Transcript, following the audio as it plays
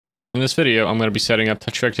In this video, I'm going to be setting up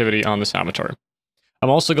touch reactivity on this avatar. I'm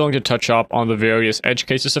also going to touch up on the various edge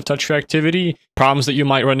cases of touch reactivity, problems that you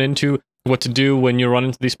might run into, what to do when you run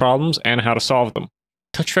into these problems, and how to solve them.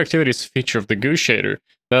 Touch reactivity is a feature of the Goose shader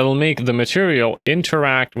that will make the material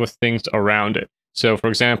interact with things around it. So, for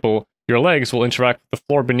example, your legs will interact with the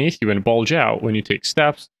floor beneath you and bulge out when you take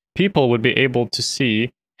steps. People would be able to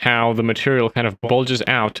see how the material kind of bulges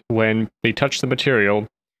out when they touch the material,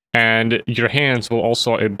 and your hands will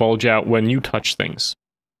also bulge out when you touch things.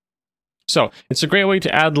 So, it's a great way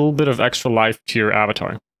to add a little bit of extra life to your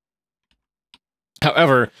avatar.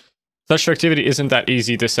 However, touch reactivity isn't that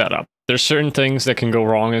easy to set up. There's certain things that can go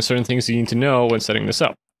wrong and certain things you need to know when setting this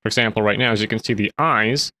up. For example, right now, as you can see, the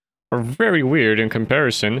eyes are very weird in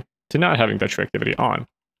comparison to not having touch reactivity on.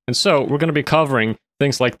 And so, we're going to be covering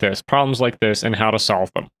things like this, problems like this, and how to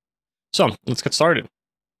solve them. So, let's get started.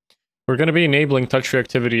 We're going to be enabling touch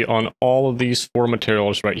reactivity on all of these 4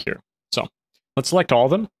 materials right here. So, let's select all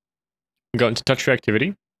of them, go into touch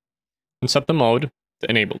reactivity, and set the mode to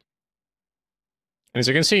enabled. And as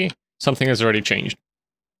you can see, something has already changed.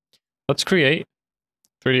 Let's create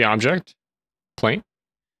 3D object, plane.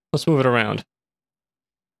 Let's move it around.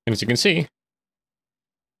 And as you can see,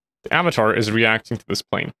 the avatar is reacting to this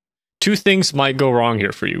plane. 2 things might go wrong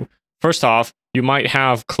here for you. First off, you might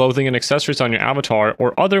have clothing and accessories on your avatar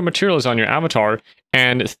or other materials on your avatar,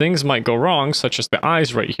 and things might go wrong, such as the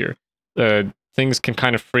eyes right here. Things can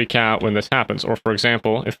kind of freak out when this happens. Or for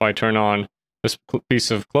example, if I turn on this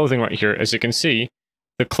piece of clothing right here, as you can see,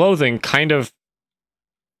 the clothing kind of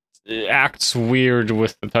acts weird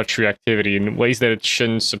with the touch reactivity in ways that it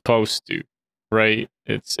shouldn't supposed to, right?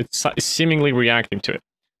 It's seemingly reacting to it.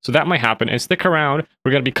 So that might happen, and stick around.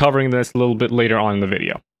 We're going to be covering this a little bit later on in the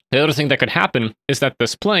video. The other thing that could happen is that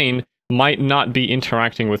this plane might not be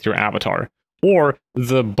interacting with your avatar, or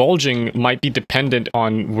the bulging might be dependent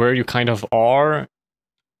on where you kind of are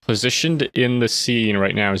positioned in the scene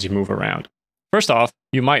right now as you move around. First off,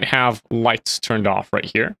 you might have lights turned off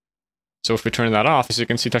right here. So if we turn that off, as you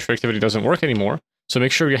can see, touch reactivity doesn't work anymore. So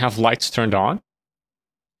make sure you have lights turned on.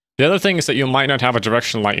 The other thing is that you might not have a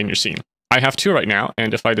directional light in your scene. I have 2 right now,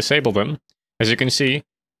 and if I disable them, as you can see,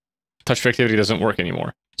 touch reactivity doesn't work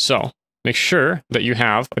anymore. So make sure that you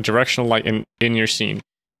have a directional light in your scene.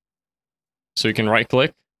 So you can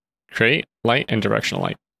right-click, create light and directional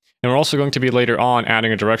light. And we're also going to be later on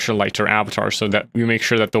adding a directional light to our avatar so that we make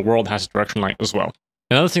sure that the world has a directional light as well.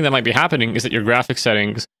 Another thing that might be happening is that your graphic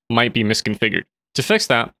settings might be misconfigured. To fix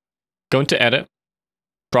that, go into Edit,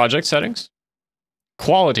 Project Settings,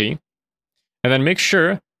 Quality, and then make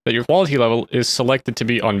sure that your quality level is selected to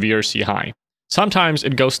be on VRC High. Sometimes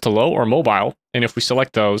it goes to low or mobile, and if we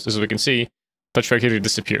select those, as we can see, touch reactivity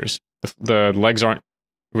disappears. The legs aren't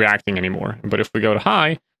reacting anymore. But if we go to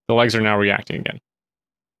high, the legs are now reacting again.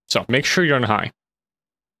 So make sure you're on high.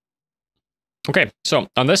 Okay, so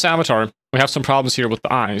on this avatar, we have some problems here with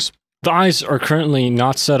the eyes. The eyes are currently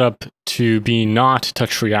not set up to be not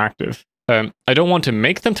touch reactive. I don't want to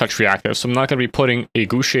make them touch reactive, so I'm not going to be putting a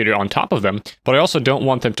Goose shader on top of them, but I also don't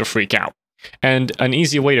want them to freak out. And an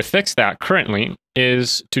easy way to fix that currently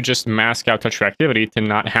is to just mask out touch reactivity to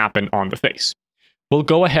not happen on the face. We'll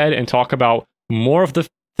go ahead and talk about more of the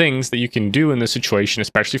things that you can do in this situation,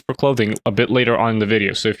 especially for clothing, a bit later on in the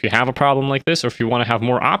video. So if you have a problem like this, or if you want to have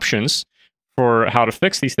more options for how to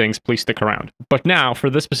fix these things, please stick around. But now, for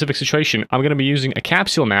this specific situation, I'm going to be using a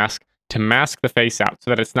capsule mask to mask the face out so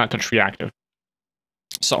that it's not touch reactive.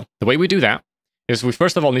 So the way we do that is we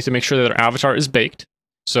first of all need to make sure that our avatar is baked.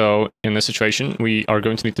 So in this situation, we are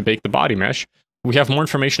going to need to bake the body mesh. We have more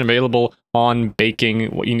information available on baking,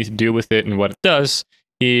 what you need to do with it and what it does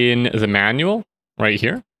in the manual right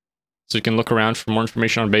here. So you can look around for more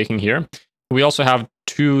information on baking here. We also have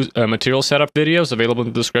 2 material setup videos available in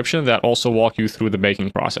the description that also walk you through the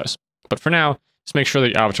baking process. But for now, just make sure that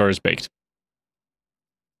your avatar is baked.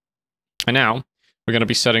 And now we're going to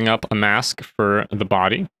be setting up a mask for the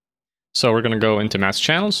body. So we're going to go into mask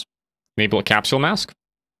channels, enable a capsule mask,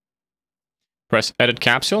 press edit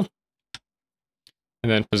capsule,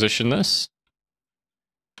 and then position this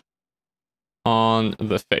on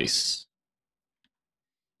the face.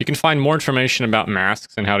 You can find more information about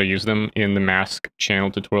masks and how to use them in the mask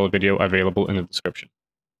channel tutorial video available in the description.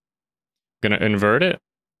 I'm going to invert it,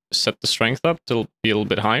 set the strength up to be a little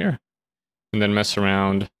bit higher, and then mess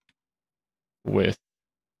around with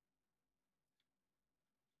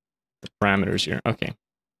the parameters here. Okay.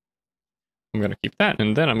 I'm going to keep that,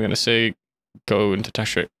 and then I'm going to say go into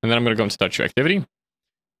touch rate, and then I'm going to go into touch reactivity,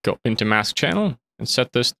 go into mask channel, and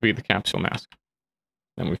set this to be the capsule mask.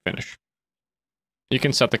 Then we finish. You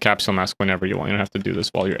can set the capsule mask whenever you want. You don't have to do this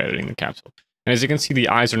while you're editing the capsule. And as you can see, the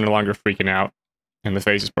eyes are no longer freaking out, and the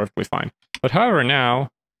face is perfectly fine. But however, now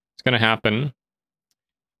what's going to happen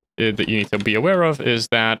that you need to be aware of is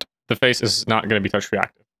that the face is not going to be touch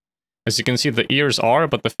reactive. As you can see, the ears are,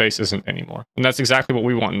 but the face isn't anymore. And that's exactly what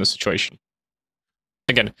we want in this situation.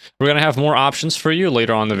 Again, we're going to have more options for you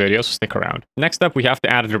later on in the video, so stick around. Next up, we have to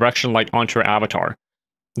add a directional light onto our avatar.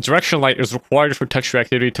 The directional light is required for touch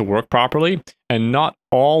reactivity to work properly, and not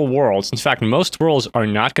all worlds, in fact, most worlds are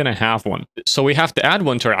not going to have one. So we have to add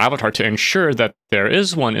one to our avatar to ensure that there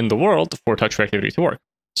is one in the world for touch reactivity to work.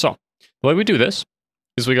 So, the way we do this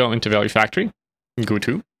is we go into Value Factory, go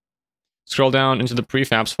to, scroll down into the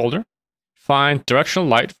prefabs folder, find directional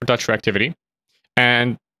light for touch reactivity,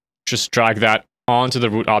 and just drag that onto the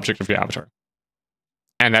root object of your avatar.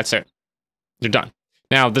 And that's it. You're done.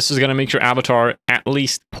 Now, this is going to make your avatar at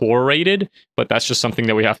least poor rated, but that's just something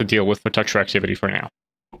that we have to deal with for touch reactivity for now.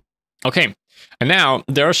 Okay, and now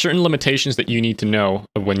there are certain limitations that you need to know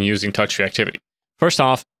when using touch reactivity. First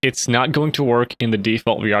off, it's not going to work in the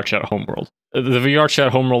default VRChat homeworld. The VRChat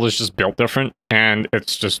homeworld is just built different, and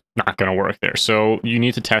it's just not going to work there. So you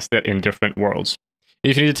need to test it in different worlds.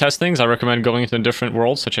 If you need to test things, I recommend going into different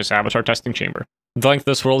worlds, such as Avatar Testing Chamber. The link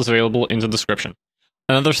to this world is available in the description.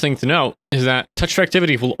 Another thing to note is that touch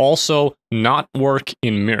reactivity will also not work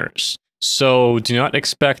in mirrors. So do not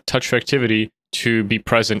expect touch reactivity to be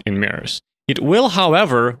present in mirrors. It will,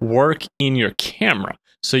 however, work in your camera.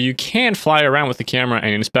 So you can fly around with the camera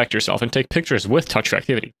and inspect yourself and take pictures with touch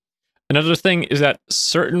reactivity. Another thing is that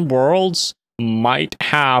certain worlds might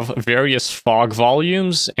have various fog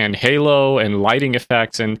volumes and halo and lighting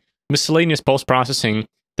effects and miscellaneous post-processing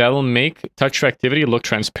that will make touch reactivity look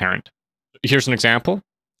transparent. Here's an example.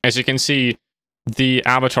 As you can see, the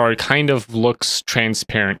avatar kind of looks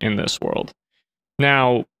transparent in this world.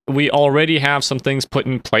 Now, we already have some things put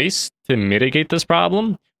in place to mitigate this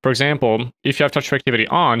problem. For example, if you have touch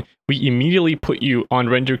reactivity on, we immediately put you on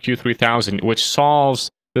render Q3000, which solves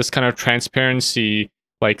this kind of transparency,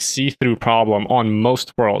 like see-through problem on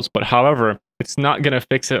most worlds. But however, it's not going to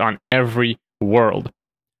fix it on every world.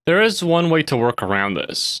 There is one way to work around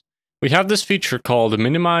this. We have this feature called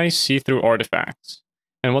Minimize See-Through Artifacts.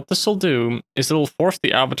 And what this will do is it'll force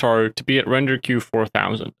the avatar to be at render Q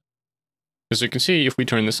 4000. As you can see, if we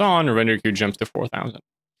turn this on, render Q jumps to 4000.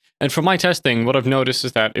 And from my testing, what I've noticed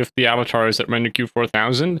is that if the avatar is at render Q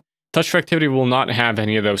 4000, touch reactivity will not have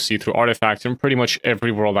any of those see-through artifacts in pretty much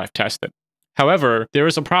every world I've tested. However, there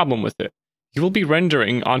is a problem with it. You will be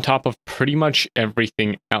rendering on top of pretty much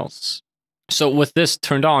everything else. So with this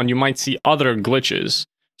turned on, you might see other glitches,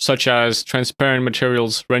 such as transparent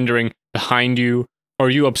materials rendering behind you, or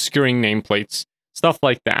you obscuring nameplates, stuff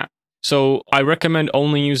like that. So I recommend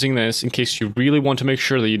only using this in case you really want to make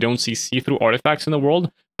sure that you don't see see-through artifacts in the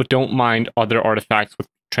world, but don't mind other artifacts with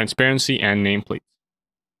transparency and nameplates.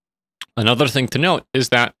 Another thing to note is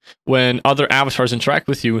that when other avatars interact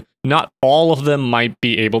with you, not all of them might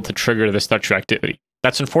be able to trigger this touch reactivity.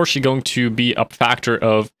 That's unfortunately going to be a factor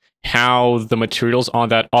of how the materials on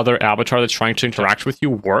that other avatar that's trying to interact with you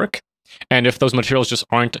work. And if those materials just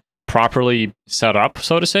aren't properly set up,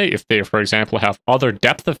 so to say, if they, for example, have other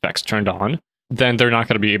depth effects turned on, then they're not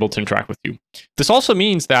going to be able to interact with you. This also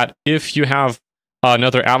means that if you have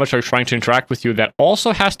another avatar trying to interact with you that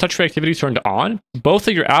also has touch reactivity turned on, both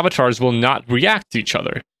of your avatars will not react to each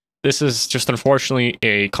other. This is just unfortunately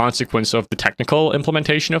a consequence of the technical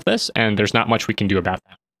implementation of this, and there's not much we can do about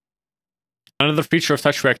that. Another feature of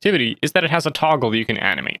touch reactivity is that it has a toggle that you can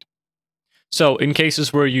animate. So in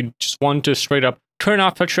cases where you just want to straight up turn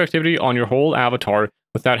off touch reactivity on your whole avatar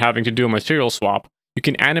without having to do a material swap, you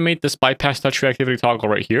can animate this bypass touch reactivity toggle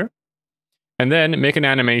right here, and then make an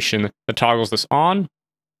animation that toggles this on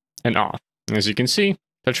and off. And as you can see,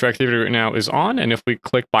 touch reactivity right now is on, and if we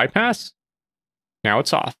click bypass, now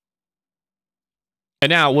it's off.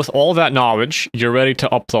 And now, with all that knowledge, you're ready to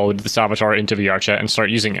upload this avatar into VRChat and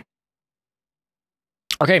start using it.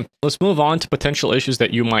 Okay, let's move on to potential issues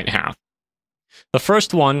that you might have. The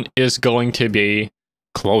first one is going to be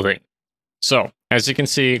clothing. So, as you can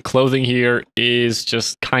see, clothing here is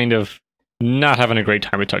just kind of not having a great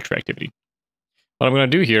time with touch reactivity. What I'm going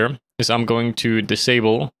to do here is I'm going to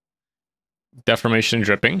disable deformation and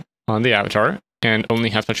dripping on the avatar and only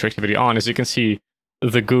have touch reactivity on. As you can see,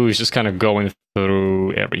 the goo is just kind of going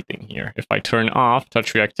through everything here. If I turn off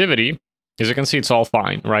touch reactivity, as you can see, it's all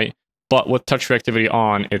fine, right? But with touch reactivity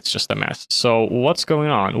on, it's just a mess. So what's going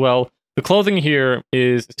on? Well, the clothing here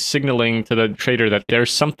is signaling to the shader that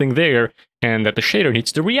there's something there and that the shader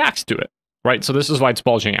needs to react to it, right? So this is why it's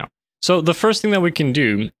bulging out. So the first thing that we can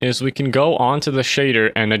do is we can go onto the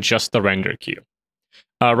shader and adjust the render queue.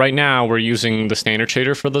 Right now, we're using the standard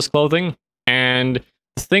shader for this clothing, And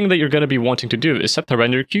the thing that you're going to be wanting to do is set the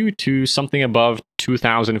render queue to something above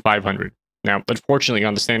 2500. Now, unfortunately,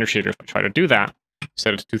 on the standard shader, if I try to do that,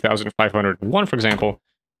 set it to 2501, for example,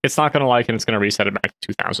 it's not going to like it, and it's going to reset it back to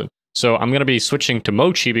 2000. So I'm going to be switching to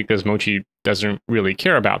Mochi because Mochi doesn't really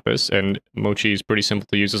care about this, and Mochi is pretty simple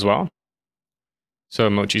to use as well. So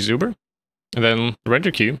Mochi Zuber. And then the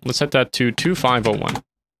render queue, let's set that to 2501.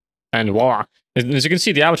 And voila. As you can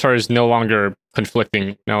see, the avatar is no longer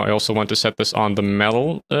conflicting. Now, I also want to set this on the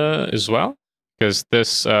metal as well, because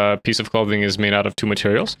this piece of clothing is made out of 2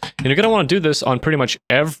 materials. And you're going to want to do this on pretty much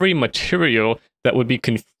every material that would be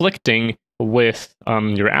conflicting with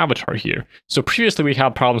your avatar here. So previously we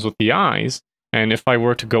had problems with the eyes, and if I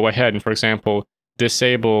were to go ahead and, for example,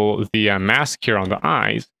 disable the mask here on the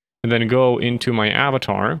eyes, and then go into my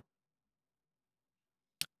avatar,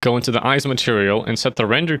 go into the eyes material, and set the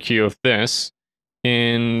render queue of this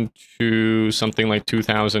into something like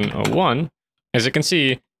 2001, as you can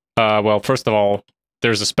see, well, first of all,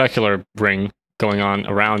 there's a specular ring going on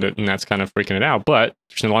around it, and that's kind of freaking it out, but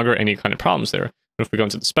there's no longer any kind of problems there. But if we go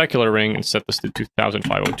into the specular ring and set this to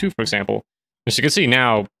 2502, for example, as you can see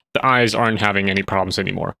now, the eyes aren't having any problems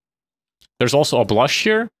anymore. There's also a blush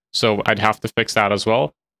here, so I'd have to fix that as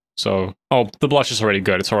well. So, oh, the blush is already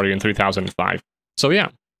good. It's already in 3005. So yeah,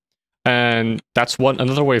 and that's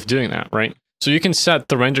another way of doing that, right? So you can set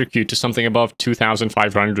the render queue to something above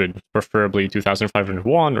 2500, preferably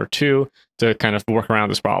 2501 or 2, to kind of work around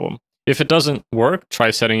this problem. If it doesn't work,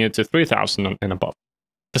 try setting it to 3000 and above.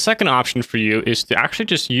 The second option for you is to actually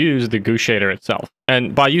just use the GUI shader itself.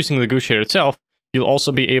 And by using the GUI shader itself, you'll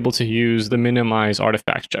also be able to use the minimize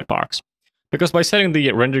artifacts checkbox. Because by setting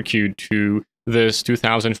the render queue to this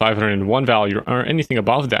 2501 value or anything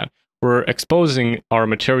above that, we're exposing our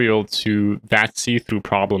material to that see-through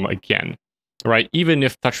problem again, right? Even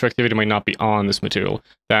if touch reactivity might not be on this material,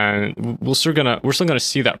 then we're still gonna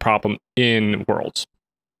see that problem in worlds.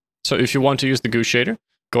 So if you want to use the GUI shader,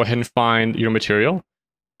 go ahead and find your material.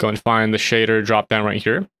 Go and find the shader drop down right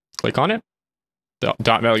here. Click on it. The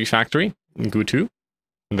dot value factory, GUI2,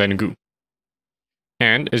 and then GUI.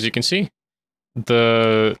 And as you can see,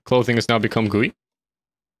 the clothing has now become GUI.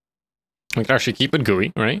 I can actually keep it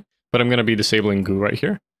GUI, right? But I'm going to be disabling GUI right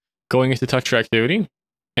here. Going into touch reactivity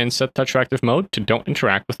and set touch reactive mode to don't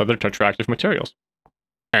interact with other touch reactive materials.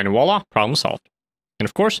 And voila, problem solved. And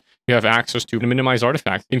of course, you have access to minimize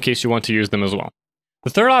artifacts in case you want to use them as well. The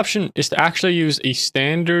third option is to actually use a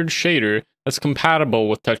standard shader that's compatible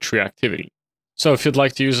with touch reactivity. So if you'd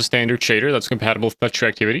like to use a standard shader that's compatible with touch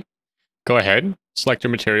reactivity, go ahead, select your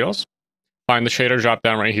materials, find the shader drop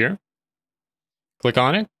down right here, click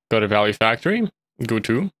on it, go to value factory, go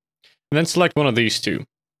to, and then select one of these two.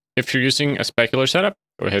 If you're using a specular setup,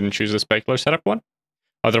 go ahead and choose the specular setup one.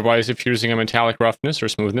 Otherwise, if you're using a metallic roughness or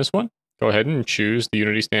smoothness one, go ahead and choose the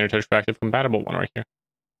Unity standard touch reactive compatible one right here.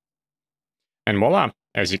 And voila,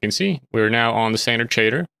 as you can see, we're now on the standard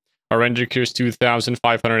shader. Our render queue is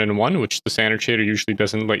 2501, which the standard shader usually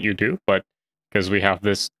doesn't let you do, but because we have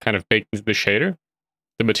this kind of baked into the shader,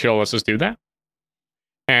 the material lets us do that.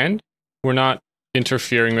 And we're not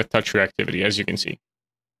interfering with touch reactivity, as you can see.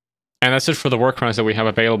 And that's it for the workarounds that we have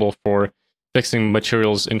available for fixing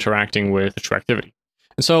materials interacting with touch reactivity.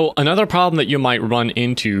 And so another problem that you might run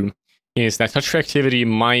into is that touch reactivity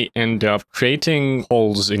might end up creating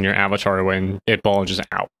holes in your avatar when it bulges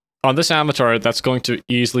out. On this avatar, that's going to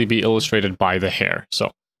easily be illustrated by the hair.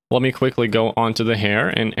 So let me quickly go onto the hair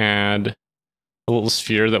and add a little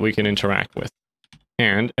sphere that we can interact with.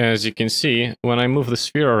 And as you can see, when I move the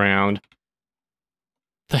sphere around,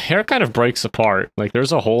 the hair kind of breaks apart. Like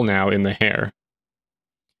there's a hole now in the hair,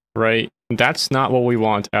 right? That's not what we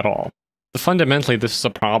want at all. Fundamentally, this is a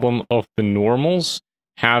problem of the normals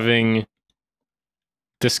having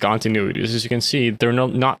discontinuities. As you can see, they're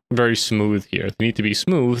not very smooth here. They need to be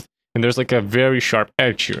smooth, and there's like a very sharp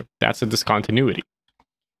edge here. That's a discontinuity,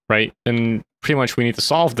 right? And pretty much we need to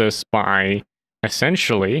solve this by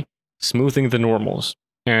essentially smoothing the normals.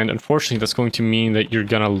 And unfortunately, that's going to mean that you're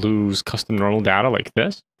going to lose custom normal data like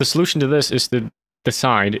this. The solution to this is to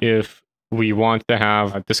decide if we want to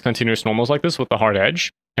have discontinuous normals like this with the hard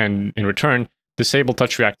edge, and in return, disable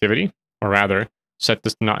touch reactivity, or rather, set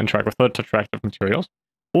this to not interact with other touch reactive materials,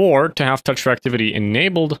 or to have touch reactivity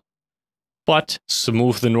enabled, but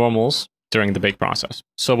smooth the normals during the bake process.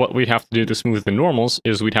 So what we have to do to smooth the normals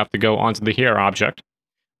is we'd have to go onto the hair object,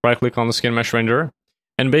 right-click on the skin mesh renderer,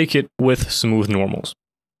 and bake it with smooth normals.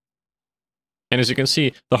 And as you can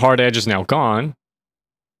see, the hard edge is now gone,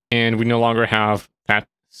 and we no longer have that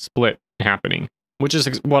split happening, which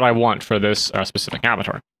is what I want for this specific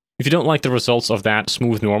avatar. If you don't like the results of that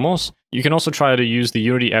smooth normals, you can also try to use the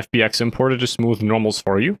Unity FBX importer to smooth normals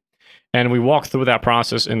for you. And we walk through that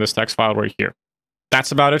process in this text file right here.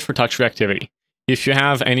 That's about it for touch reactivity. If you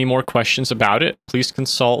have any more questions about it, please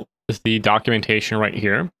consult the documentation right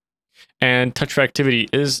here. And touch reactivity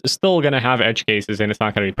is still going to have edge cases and it's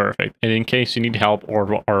not going to be perfect. And in case you need help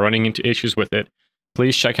or are running into issues with it,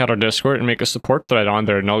 please check out our Discord and make a support thread on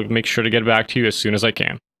there, and I'll make sure to get back to you as soon as I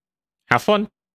can. Have fun!